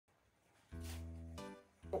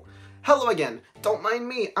Hello again. Don't mind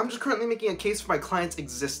me. I'm just currently making a case for my client's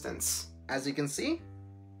existence. As you can see,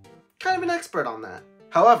 kind of an expert on that.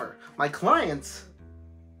 However, my client,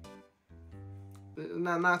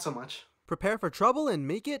 not so much. Prepare for trouble and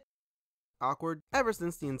make it awkward. Ever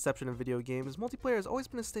since the inception of video games, multiplayer has always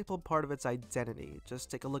been a staple part of its identity. Just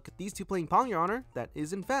take a look at these two playing Pong, Your Honor. That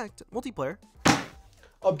is, in fact, multiplayer.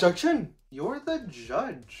 Objection! You're the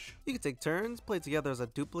judge. You can take turns, play together as a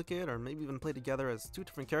duplicate, or maybe even play together as two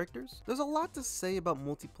different characters. There's a lot to say about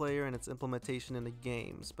multiplayer and its implementation in the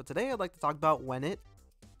games, but today I'd like to talk about when it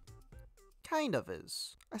kind of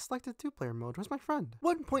is. I selected 2-player mode. Where's my friend?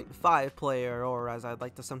 1.5 player, or as I'd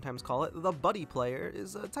like to sometimes call it, the buddy player,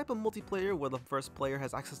 is a type of multiplayer where the first player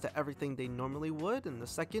has access to everything they normally would, and the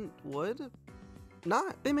second would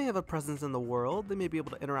not. They may have a presence in the world, they may be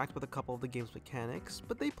able to interact with a couple of the game's mechanics,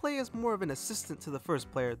 but they play as more of an assistant to the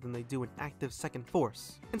first player than they do an active second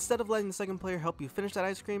force. Instead of letting the second player help you finish that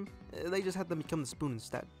ice cream, they just have them become the spoon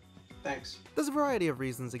instead. Thanks. There's a variety of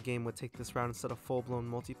reasons a game would take this route instead of full-blown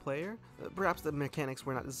multiplayer. Perhaps the mechanics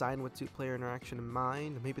were not designed with two-player interaction in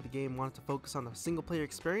mind, maybe the game wanted to focus on the single-player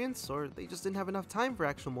experience, or they just didn't have enough time for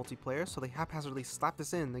actual multiplayer, so they haphazardly slapped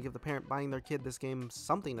this in to give the parent buying their kid this game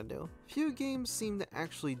something to do. Few games seem to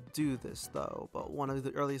actually do this though, but one of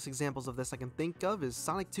the earliest examples of this I can think of is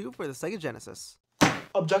Sonic 2 for the Sega Genesis.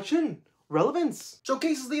 Objection! Relevance!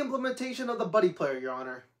 Showcases the implementation of the buddy player, Your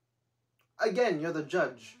Honor. Again, you're the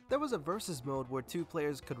judge. There was a versus mode where 2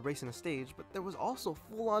 players could race in a stage, but there was also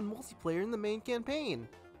full-on multiplayer in the main campaign.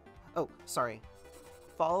 Oh, sorry.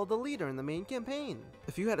 Follow the leader in the main campaign.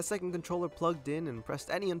 If you had a second controller plugged in and pressed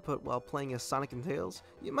any input while playing as Sonic and Tails,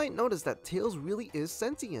 you might notice that Tails really is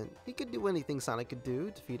sentient. He could do anything Sonic could do,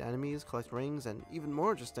 defeat enemies, collect rings, and even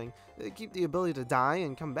more interesting, keep the ability to die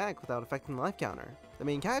and come back without affecting the life counter. The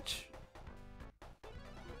main catch?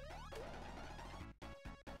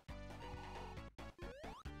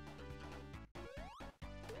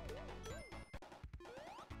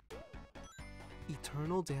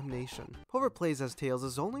 Eternal damnation. Whoever plays as Tails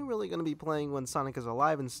is only really going to be playing when Sonic is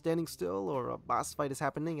alive and standing still, or a boss fight is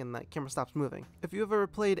happening and that camera stops moving. If you've ever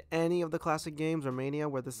played any of the classic games or Mania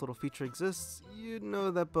where this little feature exists, you'd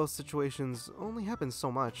know that both situations only happen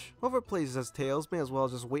so much. Whoever plays as Tails may as well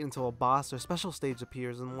just wait until a boss or special stage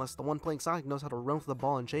appears unless the one playing Sonic knows how to run with the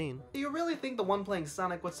ball and chain. Do you really think the one playing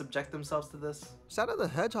Sonic would subject themselves to this? Shadow the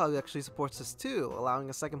Hedgehog actually supports this too, allowing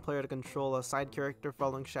a second player to control a side character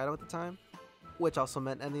following Shadow at the time, which also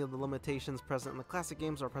meant any of the limitations present in the classic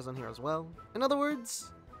games are present here as well. In other words,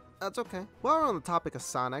 that's okay. While we're on the topic of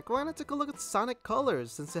Sonic, why not take a look at Sonic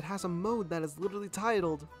Colors, since it has a mode that is literally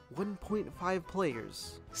titled 1.5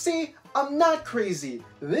 players. See, I'm not crazy.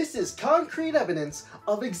 This is concrete evidence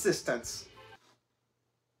of existence.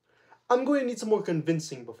 I'm going to need some more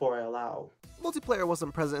convincing before I allow. Multiplayer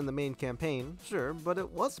wasn't present in the main campaign, sure, but it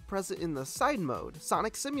was present in the side mode,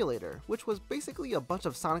 Sonic Simulator, which was basically a bunch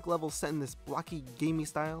of Sonic levels set in this blocky, gamey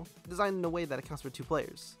style, designed in a way that accounts for 2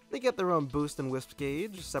 players. They get their own boost and wisp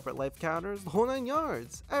gauge, separate life counters, the whole 9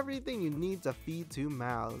 yards, everything you need to feed 2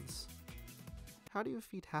 mouths. How do you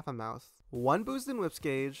feed half a mouth? 1 boost and whips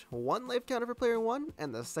gauge, 1 life counter for player 1,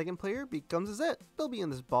 and the second player becomes a Zit. They'll be in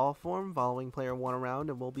this ball form, following player 1 around,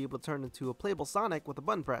 and will be able to turn into a playable Sonic with a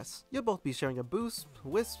button press. You'll both be sharing a boost,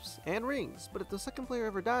 wisps, and rings, but if the second player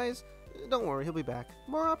ever dies, don't worry, he'll be back.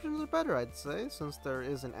 More options are better, I'd say, since there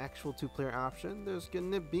is an actual 2-player option. There's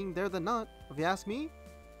getting it being there than not. If you ask me,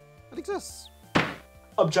 it exists.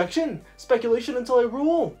 Objection! Speculation until I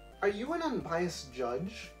rule! Are you an unbiased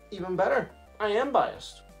judge? Even better, I am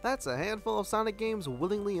biased. That's a handful of Sonic games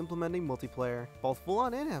willingly implementing multiplayer, both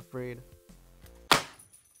full-on and half-breed. So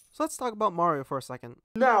let's talk about Mario for a second.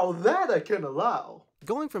 Now that I can allow.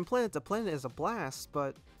 Going from planet to planet is a blast,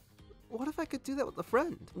 but what if I could do that with a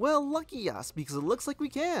friend? Well, lucky us, because it looks like we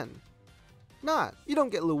can. Not. You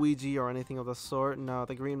don't get Luigi or anything of the sort. No,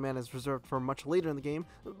 the green man is reserved for much later in the game,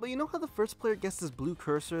 but you know how the first player gets this blue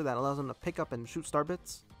cursor that allows him to pick up and shoot star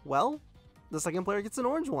bits? Well, the second player gets an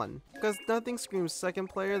orange one, because nothing screams second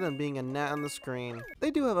player than being a gnat on the screen.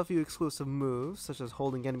 They do have a few exclusive moves, such as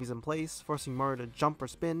holding enemies in place, forcing Mario to jump or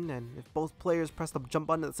spin, and if both players press the jump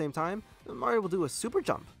button at the same time, Mario will do a super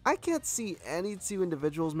jump. I can't see any 2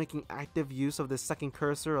 individuals making active use of this second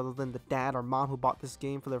cursor other than the dad or mom who bought this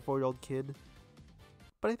game for their 4-year-old kid.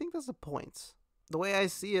 But I think that's the point. The way I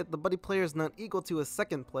see it, the buddy player is not equal to a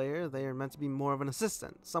second player. They are meant to be more of an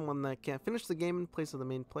assistant, someone that can't finish the game in place of the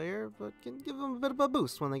main player, but can give them a bit of a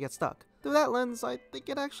boost when they get stuck. Through that lens, I think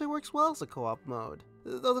it actually works well as a co-op mode.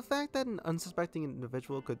 Though the fact that an unsuspecting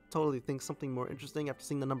individual could totally think something more interesting after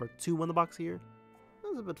seeing the number 2 on the box here,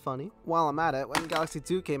 was a bit funny. While I'm at it, when Galaxy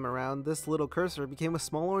 2 came around, this little cursor became a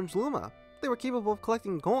small orange Luma. They were capable of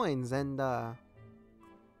collecting coins, and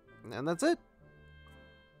that's it.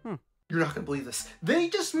 You're not gonna believe this. They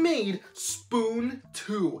just made Spoon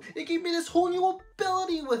 2. It gave me this whole new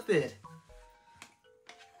ability with it.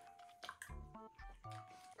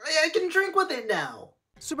 I can drink with it now.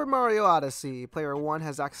 Super Mario Odyssey. Player 1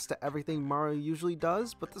 has access to everything Mario usually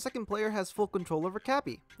does, but the second player has full control over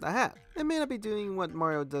Cappy, the hat. It may not be doing what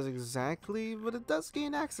Mario does exactly, but it does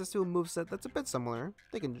gain access to a moveset that's a bit similar.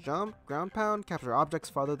 They can jump, ground pound, capture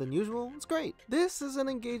objects farther than usual. It's great. This is an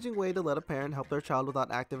engaging way to let a parent help their child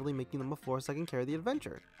without actively making them a force that can carry the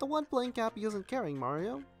adventure. The one playing Cappy isn't carrying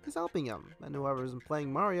Mario, he's helping him, and whoever isn't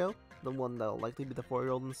playing Mario, the one that'll likely be the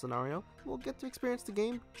 4-year-old in the scenario, will get to experience the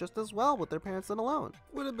game just as well with their parents than alone.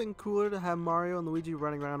 Would it have been cooler to have Mario and Luigi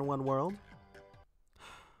running around in one world?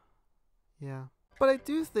 Yeah. But I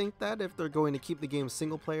do think that if they're going to keep the game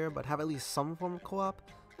single player but have at least some form of co-op,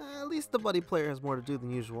 at least the buddy player has more to do than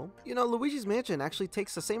usual. You know, Luigi's Mansion actually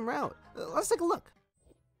takes the same route. Let's take a look.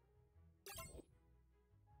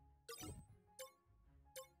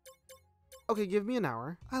 Okay, give me an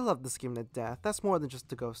hour. I love this game to death. That's more than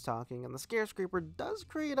just a ghost talking, and the Scarescraper does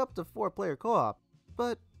create up to 4-player co-op.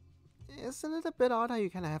 But isn't it a bit odd how you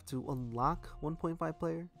kind of have to unlock 1.5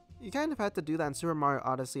 player? You kind of had to do that in Super Mario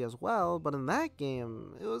Odyssey as well, but in that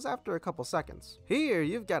game, it was after a couple seconds. Here,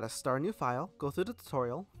 you've got to start a new file, go through the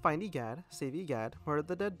tutorial, find Gadd, save Gadd, murder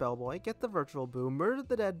the dead bellboy, get the virtual boo, murder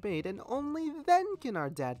the dead maid, and only then can our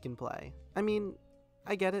dad play. I mean,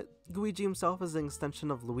 I get it. Luigi himself is an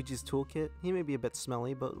extension of Luigi's toolkit. He may be a bit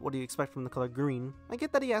smelly, but what do you expect from the color green? I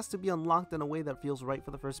get that he has to be unlocked in a way that feels right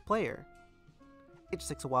for the first player. It just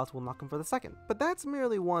takes a while to unlock him for the second. But that's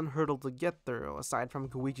merely one hurdle to get through. Aside from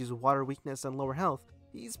Luigi's water weakness and lower health,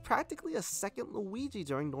 he's practically a second Luigi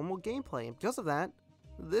during normal gameplay, and because of that,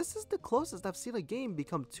 this is the closest I've seen a game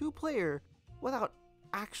become 2-player without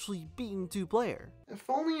actually being 2-player. If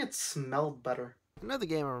only it smelled better. Another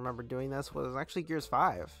game I remember doing this was actually Gears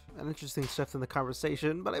 5. An interesting shift in the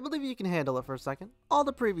conversation, but I believe you can handle it for a second. All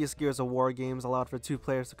the previous Gears of War games allowed for 2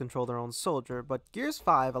 players to control their own soldier, but Gears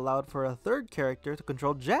 5 allowed for a 3rd character to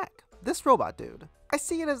control Jack, this robot dude. I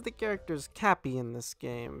see it as the character's Cappy in this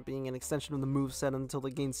game, being an extension of the moveset until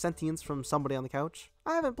it gains sentience from somebody on the couch.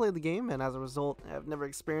 I haven't played the game, and as a result, I've never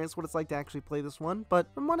experienced what it's like to actually play this one,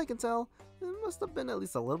 but from what I can tell, it must have been at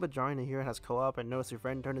least a little bit jarring to hear it has co-op and notice your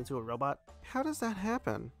friend turned into a robot. How does that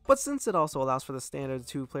happen? But since it also allows for the standard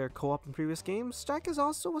 2-player co-op in previous games, Jack is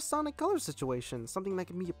also a Sonic Colors situation, something that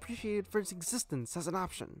can be appreciated for its existence as an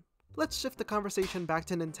option. Let's shift the conversation back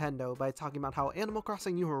to Nintendo by talking about how Animal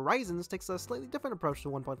Crossing New Horizons takes a slightly different approach to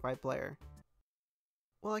 1.5 player.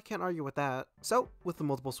 Well, I can't argue with that. So, with the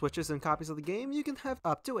multiple switches and copies of the game, you can have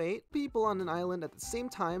up to 8 people on an island at the same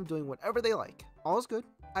time doing whatever they like. All is good.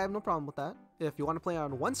 I have no problem with that. If you want to play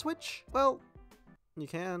on one switch, well, you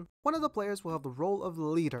can. One of the players will have the role of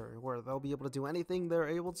leader, where they'll be able to do anything they're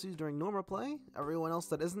able to during normal play. Everyone else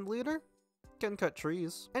that isn't leader can cut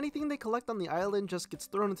trees. Anything they collect on the island just gets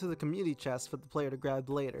thrown into the community chest for the player to grab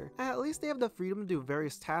later. At least they have the freedom to do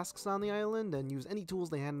various tasks on the island and use any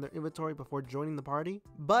tools they had in their inventory before joining the party.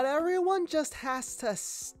 But everyone just has to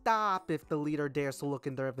stop if the leader dares to look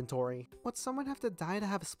in their inventory. Would someone have to die to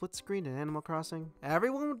have a split screen in Animal Crossing?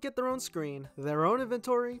 Everyone would get their own screen, their own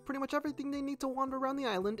inventory, pretty much everything they need to wander around the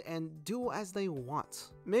island and do as they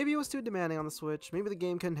want. Maybe it was too demanding on the Switch, maybe the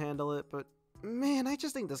game couldn't handle it, but man, I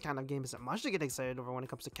just think this kind of game isn't much to get excited over when it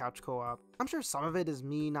comes to couch co-op. I'm sure some of it is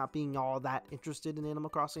me not being all that interested in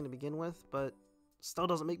Animal Crossing to begin with, but still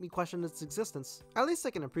doesn't make me question its existence. At least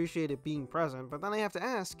I can appreciate it being present, but then I have to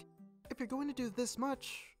ask, if you're going to do this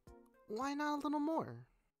much, why not a little more?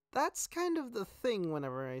 That's kind of the thing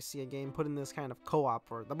whenever I see a game put in this kind of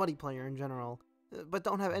co-op or the buddy player in general, but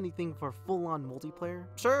don't have anything for full-on multiplayer.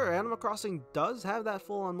 Sure, Animal Crossing does have that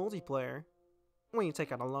full-on multiplayer, when you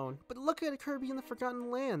take out alone. But look at Kirby in the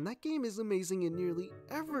Forgotten Land. That game is amazing in nearly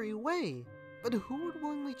every way. But who would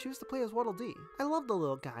willingly choose to play as Waddle Dee? I love the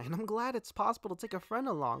little guy, and I'm glad it's possible to take a friend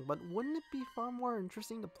along, but wouldn't it be far more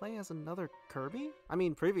interesting to play as another Kirby? I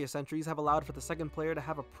mean, previous entries have allowed for the second player to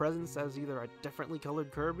have a presence as either a differently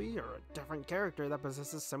colored Kirby or a different character that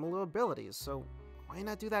possesses similar abilities, so why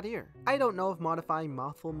not do that here? I don't know if modifying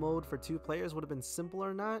mouthful mode for 2 players would have been simple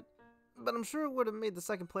or not, but I'm sure it would have made the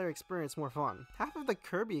second player experience more fun. Half of the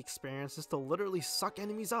Kirby experience is to literally suck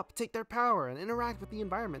enemies up, take their power, and interact with the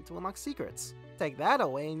environment to unlock secrets. Take that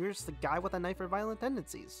away and you're just a guy with a knife for violent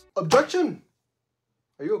tendencies. Objection!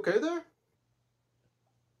 Are you okay there?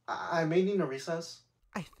 I may need a recess.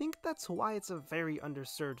 I think that's why it's a very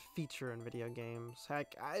underserved feature in video games.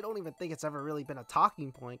 Heck, I don't even think it's ever really been a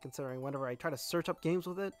talking point, considering whenever I try to search up games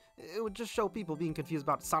with it, it would just show people being confused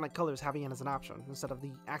about Sonic Colors having it as an option, instead of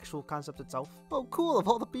the actual concept itself. Oh cool, of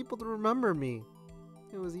all the people to remember me,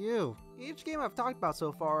 it was you. Each game I've talked about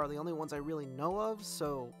so far are the only ones I really know of,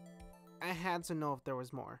 so I had to know if there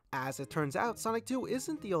was more. As it turns out, Sonic 2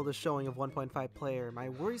 isn't the oldest showing of 1.5 player. My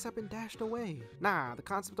worries have been dashed away. Nah, the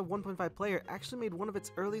concept of 1.5 player actually made one of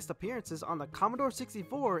its earliest appearances on the Commodore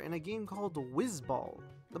 64 in a game called Whizball.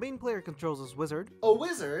 The main player controls his wizard. A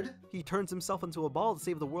wizard? He turns himself into a ball to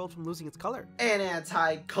save the world from losing its color. An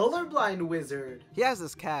anti-colorblind wizard. He has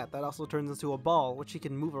this cat that also turns into a ball, which he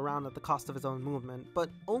can move around at the cost of his own movement, but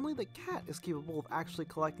only the cat is capable of actually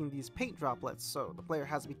collecting these paint droplets, so the player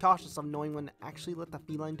has to be cautious of knowing when to actually let the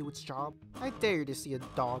feline do its job. I dare to see a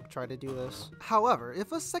dog try to do this. However,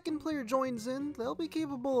 if a second player joins in, they'll be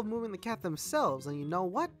capable of moving the cat themselves, and you know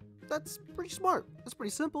what? That's pretty smart. It's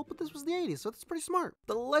pretty simple, but this was the 80s, so that's pretty smart.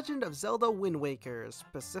 The Legend of Zelda Wind Waker,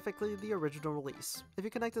 specifically the original release. If you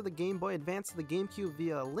connected the Game Boy Advance to the GameCube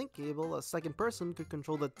via a link cable, a second person could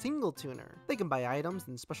control the Tingle Tuner. They can buy items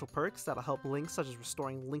and special perks that'll help Link, such as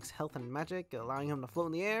restoring Link's health and magic, allowing him to float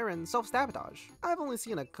in the air, and self-sabotage. I've only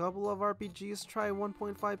seen a couple of RPGs try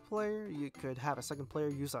 1.5 player. You could have a second player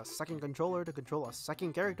use a second controller to control a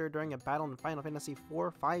second character during a battle in Final Fantasy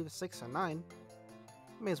 4, 5, 6, and 9.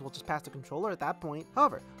 May as well just pass the controller at that point.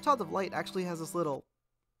 However, Child of Light actually has this little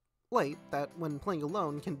light that, when playing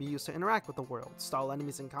alone, can be used to interact with the world, stall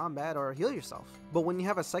enemies in combat, or heal yourself. But when you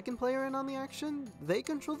have a second player in on the action, they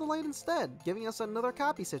control the light instead, giving us another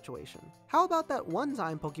copy situation. How about that one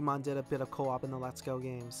time Pokemon did a bit of co-op in the Let's Go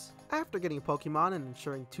games? After getting a Pokemon and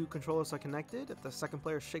ensuring two controllers are connected, if the second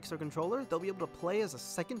player shakes their controller, they'll be able to play as a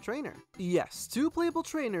second trainer. Yes, two playable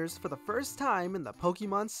trainers for the first time in the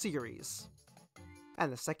Pokemon series.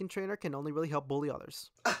 And the second trainer can only really help bully others.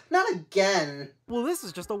 Not again! Well, this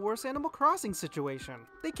is just a worse Animal Crossing situation.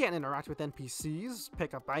 They can't interact with NPCs,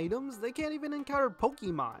 pick up items, they can't even encounter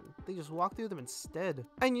Pokemon. They just walk through them instead.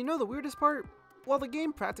 And you know the weirdest part? While the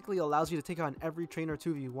game practically allows you to take on every trainer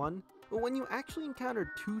 2v1, but when you actually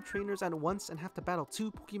encounter two trainers at once and have to battle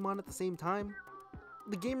two Pokemon at the same time,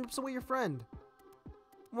 the game rips away your friend.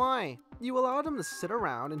 Why? You allow them to sit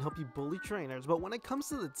around and help you bully trainers, but when it comes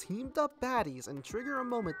to the teamed up baddies and trigger a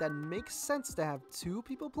moment that makes sense to have two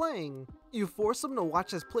people playing, you force them to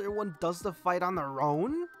watch as player 1 does the fight on their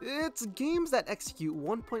own? It's games that execute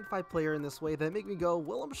 1.5 player in this way that make me go,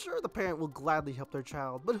 well, I'm sure the parent will gladly help their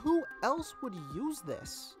child, but who else would use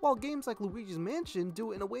this? While games like Luigi's Mansion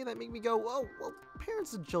do it in a way that make me go, oh, well,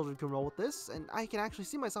 parents and children can roll with this, and I can actually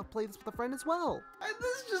see myself play this with a friend as well. And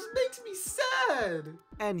this just makes me sad!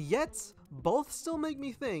 And yet, both still make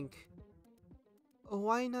me think,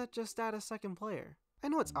 why not just add a second player? I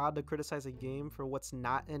know it's odd to criticize a game for what's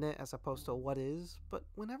not in it as opposed to what is, but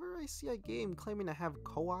whenever I see a game claiming to have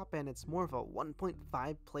co-op and it's more of a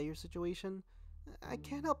 1.5 player situation, I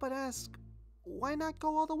can't help but ask, why not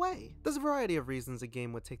go all the way? There's a variety of reasons a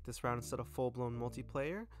game would take this route instead of full-blown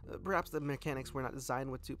multiplayer. Perhaps the mechanics were not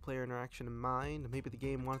designed with two-player interaction in mind, maybe the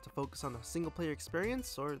game wanted to focus on the single-player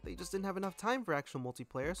experience, or they just didn't have enough time for actual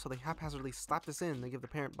multiplayer, so they haphazardly slapped this in to give the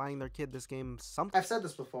parent buying their kid this game something. I've said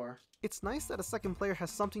this before. It's nice that a second player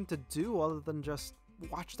has something to do other than just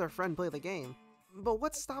watch their friend play the game. But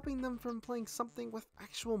what's stopping them from playing something with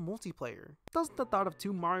actual multiplayer? Doesn't the thought of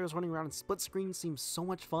two Marios running around in split screen seem so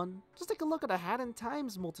much fun? Just take a look at a Hat in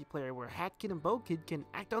Times multiplayer where Hat Kid and Bo Kid can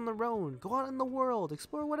act on their own, go out in the world,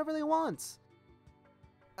 explore whatever they want.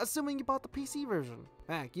 Assuming you bought the PC version.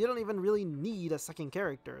 Heck, you don't even really need a second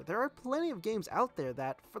character. There are plenty of games out there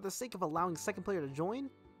that, for the sake of allowing second player to join,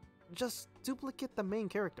 just duplicate the main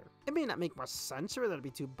character. It may not make more sense or that'd be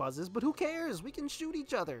two buzzes, but who cares? We can shoot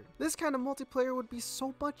each other. This kind of multiplayer would be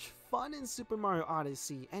so much fun in Super Mario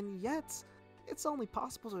Odyssey, and yet, it's only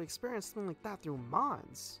possible to experience something like that through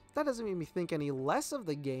mods. That doesn't make me think any less of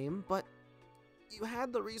the game, but you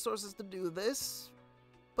had the resources to do this,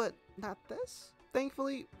 but not this?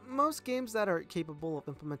 Thankfully, most games that are capable of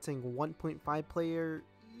implementing 1.5 player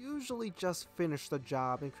usually just finish the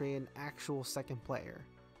job and create an actual second player.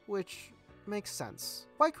 Which makes sense.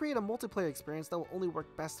 Why create a multiplayer experience that will only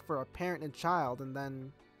work best for a parent and child and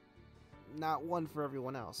then not one for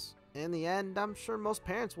everyone else? In the end, I'm sure most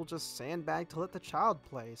parents will just sandbag to let the child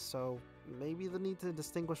play, so maybe the need to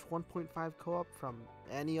distinguish 1.5 co-op from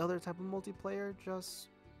any other type of multiplayer just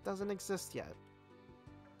doesn't exist yet.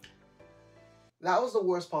 That was the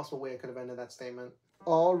worst possible way I could have ended that statement.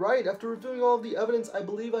 Alright, after reviewing all of the evidence, I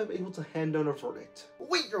believe I'm able to hand down a verdict.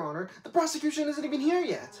 Wait, Your Honor, the prosecution isn't even here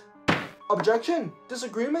yet! Objection!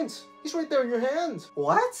 Disagreement! He's right there in your hand!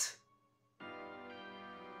 What?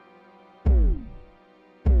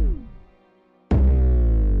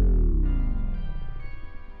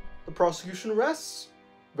 The prosecution rests.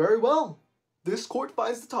 Very well. This court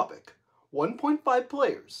finds the topic. 1.5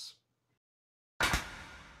 players.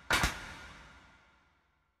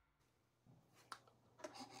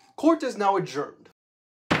 Court is now adjourned.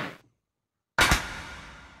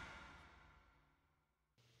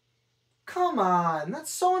 Come on, that's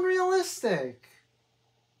so unrealistic.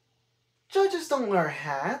 Judges don't wear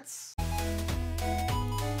hats.